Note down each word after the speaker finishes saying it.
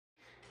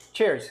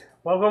Cheers.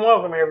 Welcome,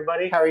 welcome,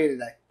 everybody. How are you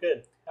today?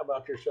 Good. How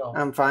about yourself?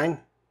 I'm fine.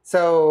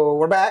 So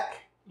we're back,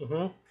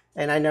 Mm-hmm.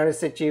 and I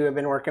noticed that you have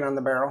been working on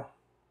the barrel.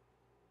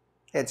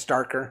 It's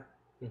darker.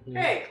 Mm-hmm.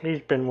 Hey! He's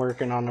been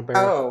working on the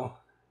barrel. Oh,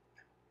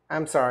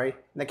 I'm sorry.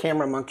 The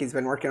camera monkey's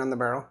been working on the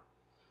barrel.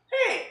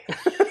 Hey!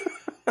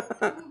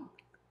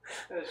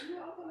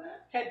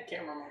 Head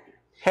camera monkey.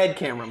 Head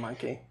camera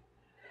monkey.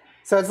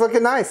 So it's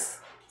looking nice.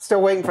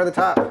 Still waiting for the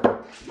top.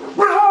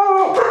 What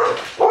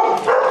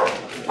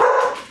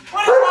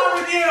is wrong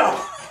with you?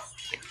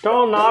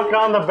 Don't knock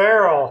on the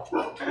barrel.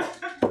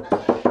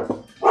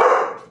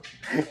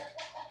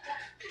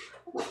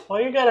 Why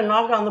you gotta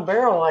knock on the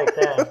barrel like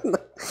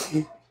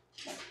that?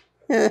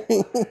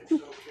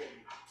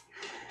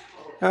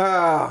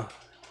 Oh,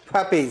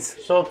 puppies.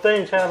 So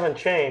things haven't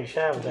changed,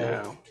 have they?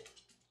 No.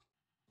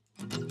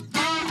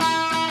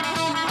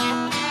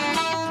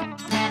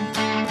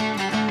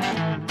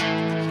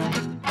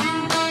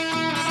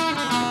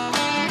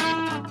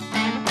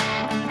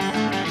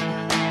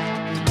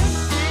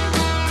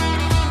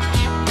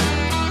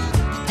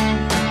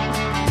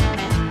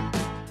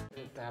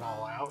 Get that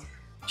all out.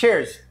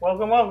 Cheers.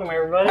 Welcome, welcome,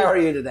 everybody. How are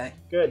you today?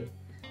 Good.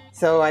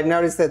 So I've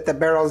noticed that the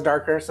barrel's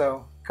darker,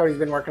 so Cody's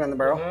been working on the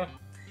barrel. Mm-hmm.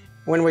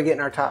 When are we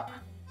getting our top?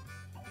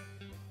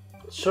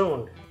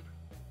 Soon.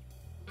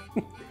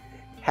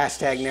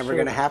 Hashtag never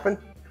gonna happen.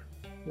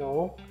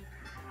 No.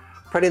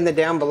 Put in the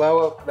down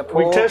below the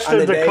poll. We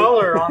tested the day.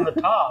 color on the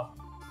top.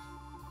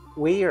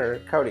 We or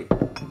Cody?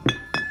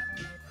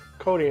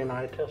 Cody and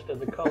I tested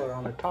the color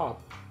on the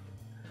top.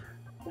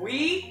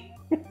 We?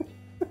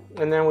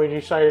 And then we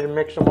decided to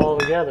mix them all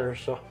together,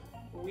 so.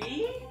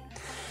 We?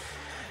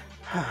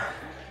 All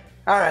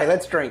right,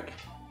 let's drink.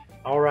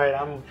 All right,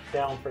 I'm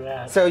down for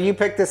that. So you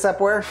picked this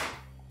up where?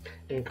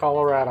 In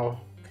Colorado.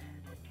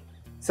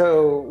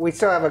 So we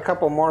still have a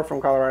couple more from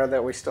Colorado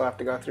that we still have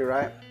to go through,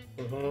 right?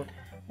 Mm-hmm.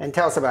 And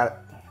tell us about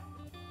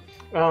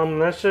it.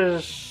 This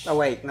is Oh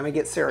wait, let me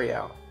get Siri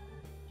out.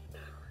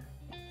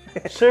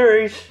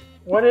 series.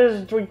 What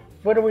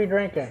are we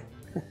drinking?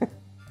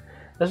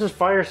 This is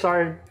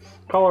Fireside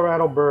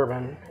Colorado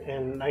Bourbon,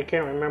 and I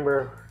can't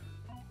remember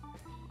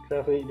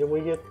exactly. Did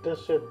we get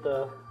this at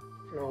the?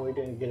 No, we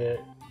didn't get it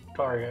at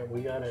Target.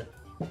 We got it.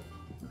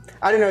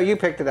 I don't know, you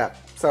picked it up,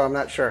 so I'm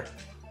not sure.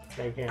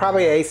 I can't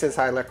Probably Ace's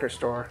High Liquor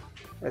Store.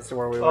 That's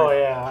where we went. Oh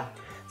yeah,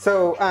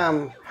 So,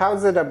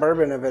 how's it a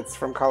bourbon if it's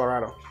from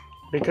Colorado?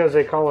 because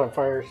they call it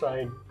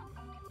Fireside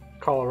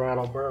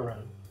Colorado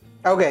Bourbon.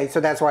 Okay, so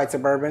that's why it's a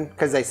bourbon?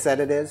 Because they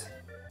said it is?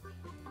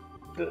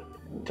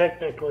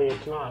 Technically,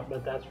 it's not,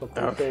 but that's what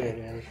they say it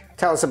is.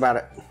 Tell us about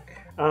it.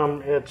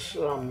 It's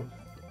 $20.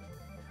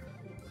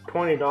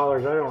 I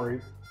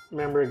don't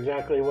remember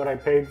exactly what I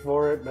paid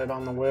for it, but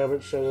on the web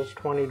it says it's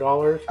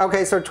 $20.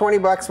 Okay, so 20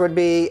 bucks would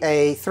be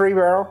a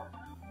 3-barrel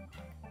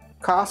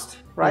cost,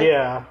 right?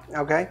 Yeah.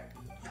 Okay.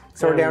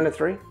 So we're down to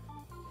 3?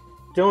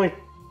 The only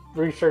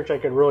research I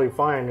could really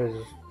find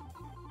is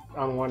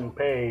on one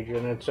page,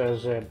 and it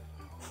says that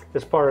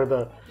it's part of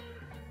the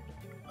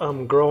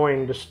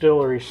growing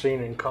distillery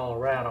scene in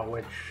Colorado,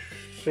 which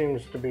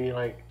seems to be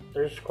like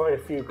there's quite a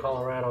few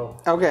Colorado,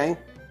 Okay.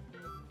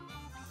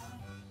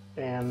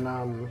 and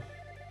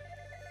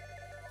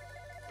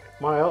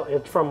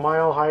it's from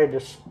Mile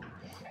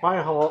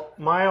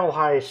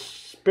High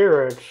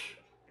Spirits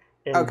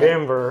in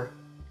Denver,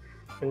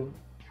 and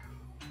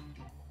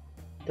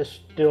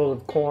distilled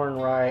of corn,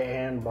 rye,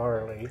 and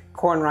barley.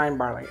 Corn, rye, and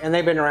barley. And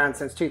they've been around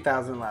since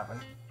 2011.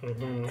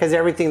 Mm-hmm. Because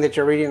everything that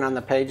you're reading on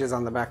the page is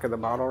on the back of the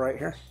bottle right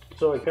here.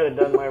 So I could have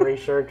done my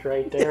research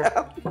right there.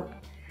 Yeah.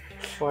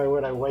 Why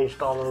would I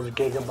waste all those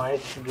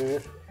gigabytes to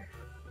do?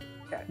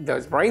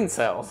 Those brain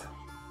cells.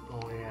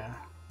 Oh yeah.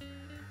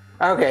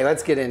 Okay,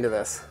 let's get into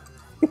this.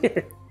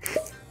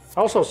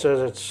 Also says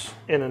it's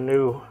in a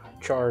new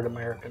charred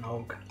American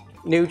oak.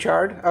 New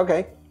charred?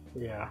 Okay.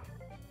 Yeah.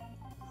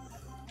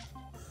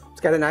 It's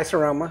got a nice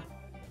aroma.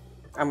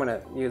 I'm going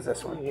to use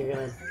this one. You're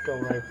gonna go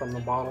right from the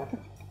bottle.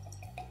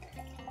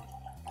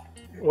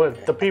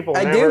 What the people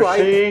I never do like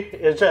see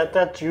is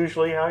that's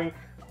usually how we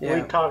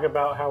Yeah. talk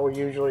about how we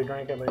usually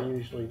drink it, but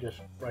usually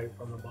just right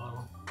from the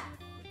bottle.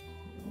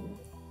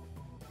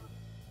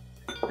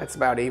 That's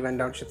about even,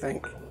 don't you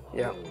think?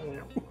 Yeah.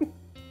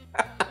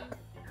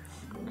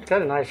 It's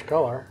got a nice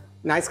color.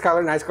 Nice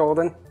color, nice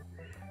golden.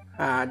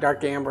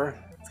 Dark amber.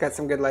 It's got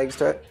some good legs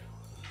to it.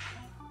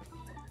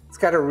 It's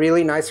got a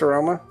really nice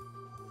aroma.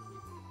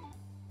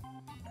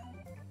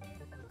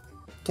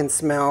 Can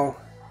smell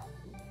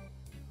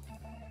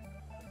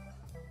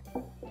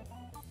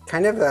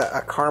kind of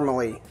a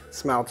caramely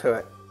smell to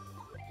it.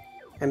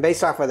 And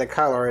based off of the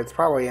color, it's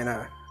probably in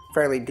a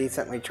fairly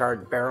decently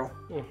charred barrel.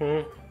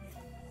 Mm-hmm.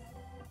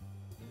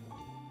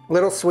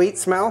 Little sweet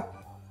smell.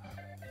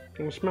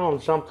 I'm smelling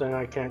something.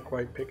 I can't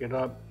quite pick it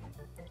up.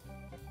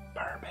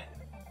 Bourbon.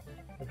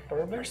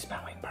 Bourbon? You're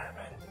smelling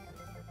bourbon.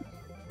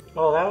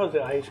 Oh, that was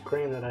the ice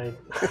cream that I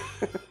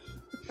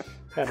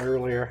had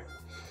earlier.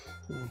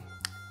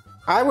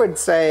 I would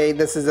say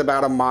this is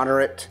about a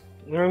moderate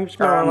I'm or a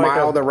smelling like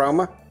mild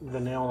aroma.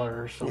 vanilla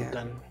or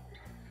something.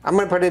 I'm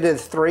going to put it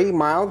as 3,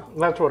 mild.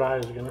 That's what I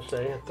was gonna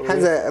say. 3.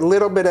 Has a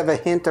little bit of a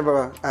hint of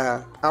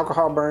a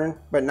alcohol burn,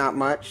 but not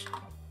much.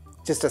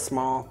 Just a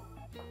small.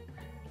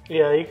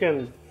 Yeah, you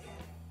can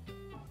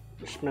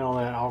smell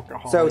that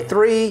alcohol. So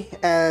 3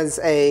 as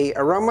a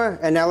aroma,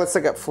 and now let's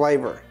look at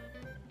flavor.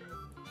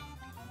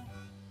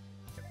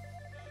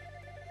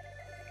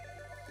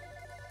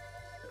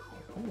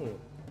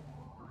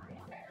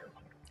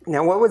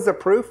 Now, what was the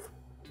proof?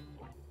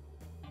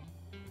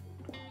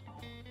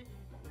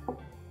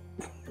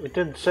 It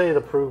didn't say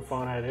the proof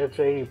on it. It's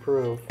 80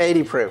 proof.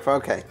 80 proof,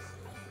 okay.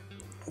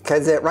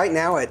 Because right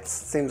now it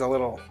seems a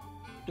little...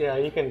 Yeah,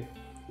 you can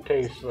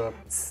taste the...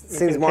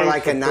 Seems more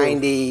like a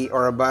 90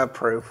 or above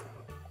proof.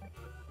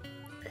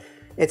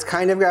 It's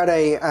kind of got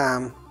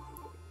a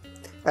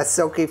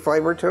silky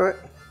flavor to it.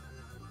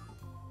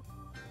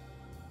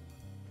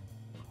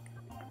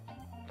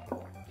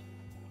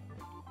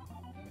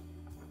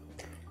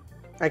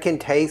 I can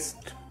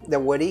taste the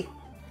woody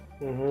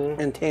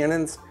and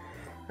tannins,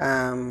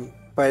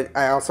 but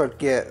I also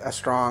get a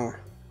strong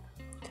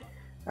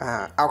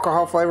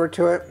alcohol flavor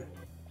to it.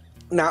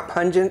 Not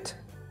pungent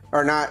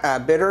or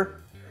not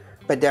bitter,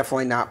 but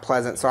definitely not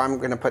pleasant. So I'm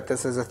going to put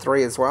this as a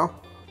 3 as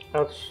well.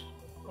 That's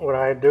what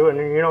I do, and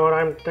you know what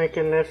I'm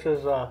thinking? This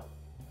is a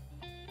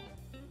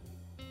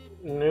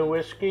new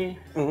whiskey,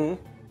 and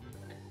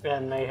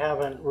they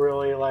haven't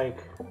really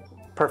like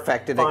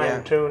perfected it yet.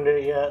 Fine-tuned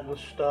it yet and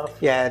stuff.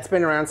 Yeah, it's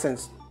been around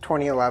since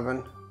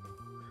 2011,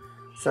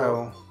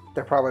 so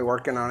they're probably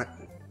working on it.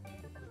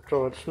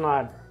 So it's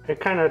not. It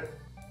kind of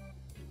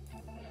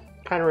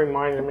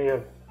reminded me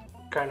of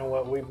kind of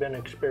what we've been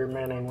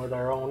experimenting with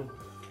our own.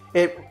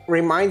 It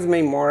reminds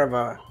me more of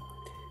a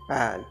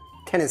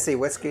Tennessee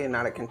whiskey and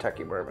not a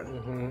Kentucky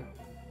bourbon.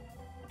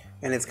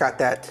 And it's got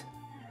that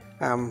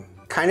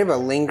kind of a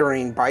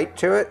lingering bite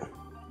to it.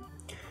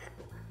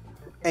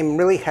 I'm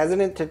really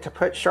hesitant to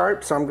put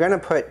sharp, so I'm going to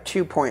put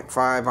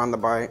 2.5 on the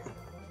bite.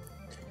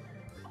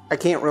 I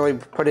can't really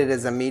put it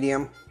as a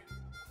medium.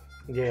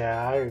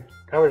 Yeah,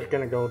 I was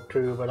going to go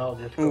 2, but I'll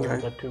just go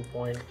with a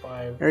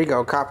 2.5. There you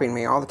go, copying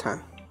me all the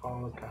time.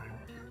 All the time.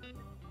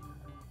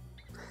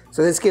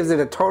 So this gives it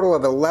a total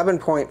of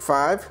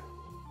 11.5.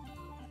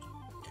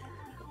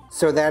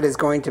 So that is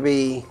going to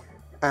be,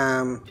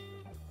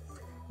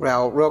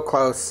 well, real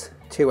close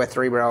to a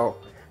 3-barrel.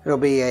 It'll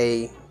be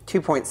a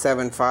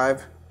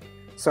 2.75.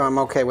 So I'm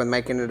okay with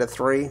making it a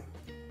 3.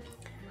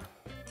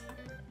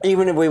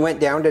 Even if we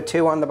went down to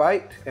 2 on the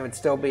bite, it would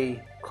still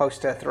be close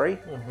to a 3.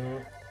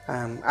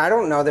 I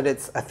don't know that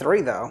it's a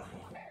 3 though.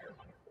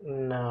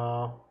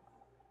 No.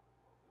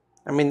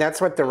 I mean, that's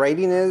what the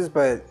rating is,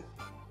 but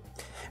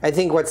I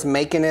think what's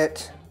making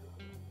it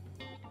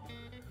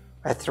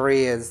a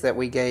 3 is that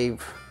we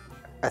gave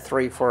a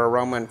 3 for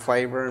aroma and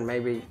flavor, and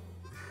maybe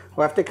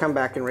we'll have to come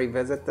back and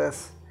revisit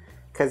this,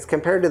 because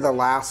compared to the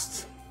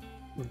last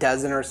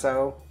dozen or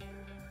so,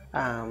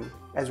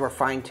 as we're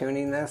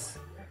fine-tuning this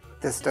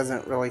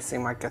doesn't really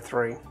seem like a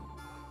 3.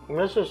 And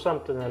this is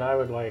something that I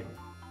would like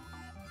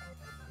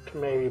to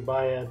maybe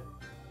buy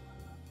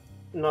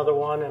another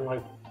one in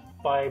like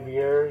 5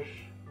 years.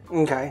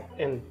 Okay.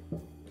 And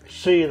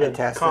see the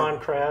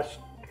contrast.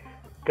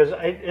 Because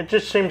it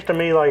just seems to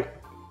me like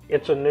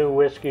it's a new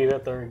whiskey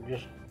that they're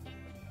just...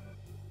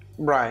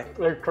 Right.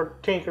 They're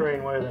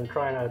tinkering with and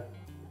trying to...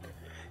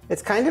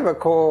 It's kind of a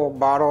cool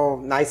bottle,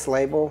 nice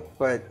label,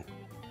 but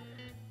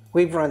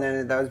we've run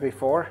into those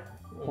before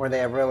where they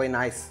have really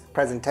nice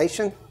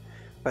presentation,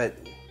 but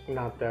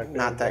not that good.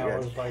 Not that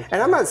good.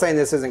 And I'm not saying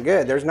this isn't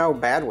good. There's no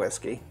bad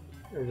whiskey.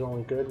 There's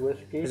only good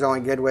whiskey? There's only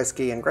good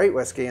whiskey and great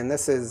whiskey, and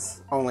this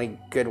is only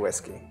good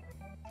whiskey.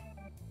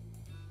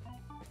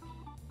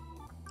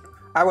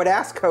 I would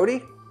ask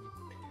Cody,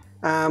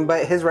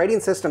 but his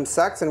rating system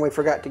sucks and we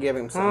forgot to give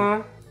him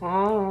some.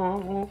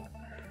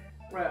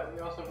 Right, we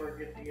also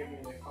forget to give me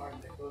the card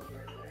that goes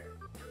right there.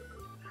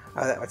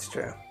 Oh, that's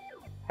true.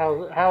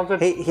 How's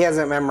it? He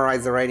hasn't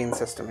memorized the rating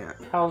system yet.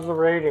 How's the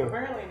rating?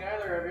 Apparently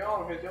neither of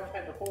y'all, because y'all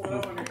had to pull it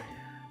over.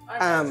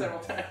 I've had several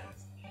times.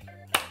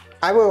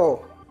 I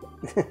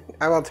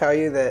will tell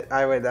you that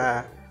I would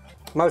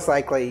most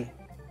likely,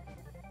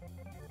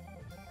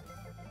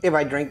 if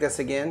I drink this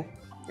again,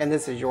 and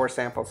this is your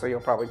sample, so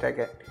you'll probably take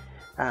it,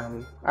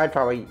 I'd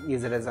probably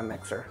use it as a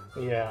mixer.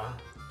 Yeah.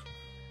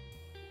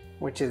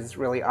 Which is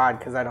really odd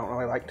because I don't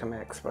really like to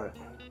mix, but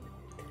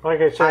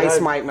like I said, ice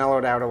might mellow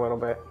it out a little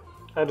bit.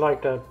 I'd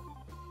like to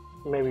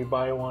maybe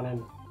buy one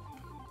and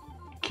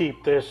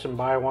keep this and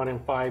buy one in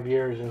 5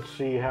 years and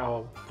see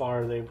how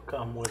far they've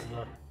come with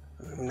the...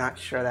 I'm not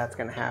sure that's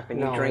going to happen.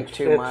 You No, drink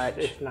too much.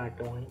 It's not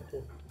going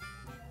to.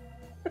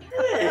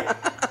 Hey,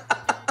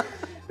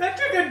 that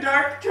took a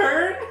dark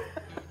turn.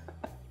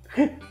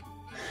 It's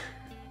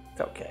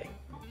okay.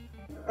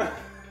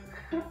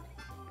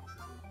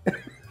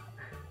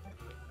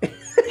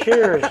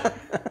 Cheers.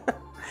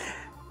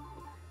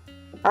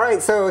 All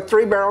right, so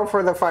 3-barrel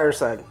for the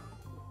Fireside.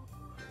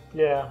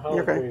 Yeah, I'll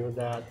agree with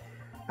that.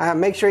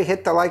 Make sure you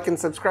hit the like and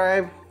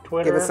subscribe.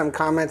 Twitter. Give us some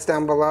comments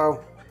down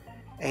below.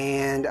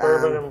 And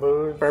Bourbon and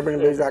Booze.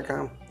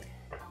 Bourbonandbooze.com.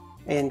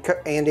 And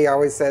Andy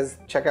always says,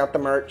 check out the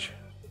merch.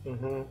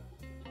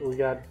 We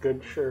got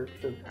good shirts.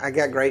 I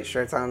got great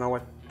shirts. I don't know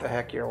what the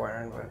heck you're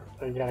wearing, but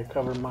I gotta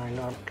cover mine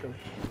up because.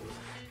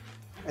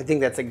 I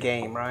think that's a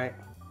game, right?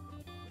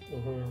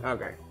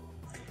 Okay.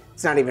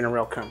 It's not even a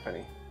real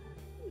company.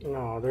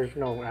 No, there's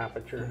no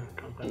Aperture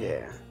company.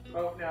 Yeah.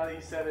 Oh, now that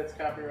you said it's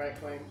copyright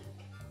claimed.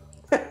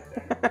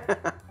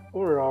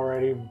 We're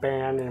already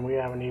banned and we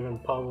haven't even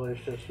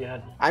published this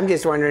yet. I'm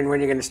just wondering when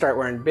you're going to start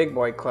wearing big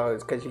boy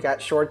clothes because you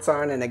got shorts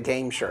on and a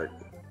game shirt.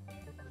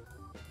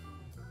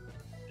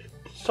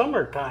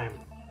 Summertime.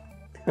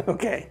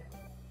 Okay.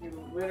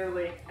 You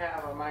literally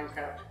have a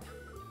Minecraft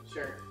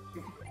shirt.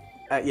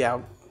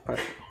 Yeah. But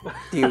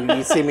do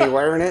you see me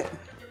wearing it?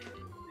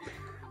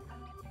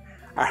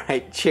 All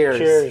right. Cheers.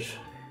 Cheers.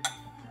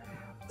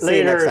 See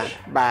you next Laters.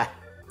 time. Bye.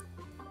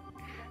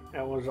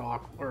 That was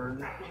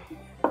awkward.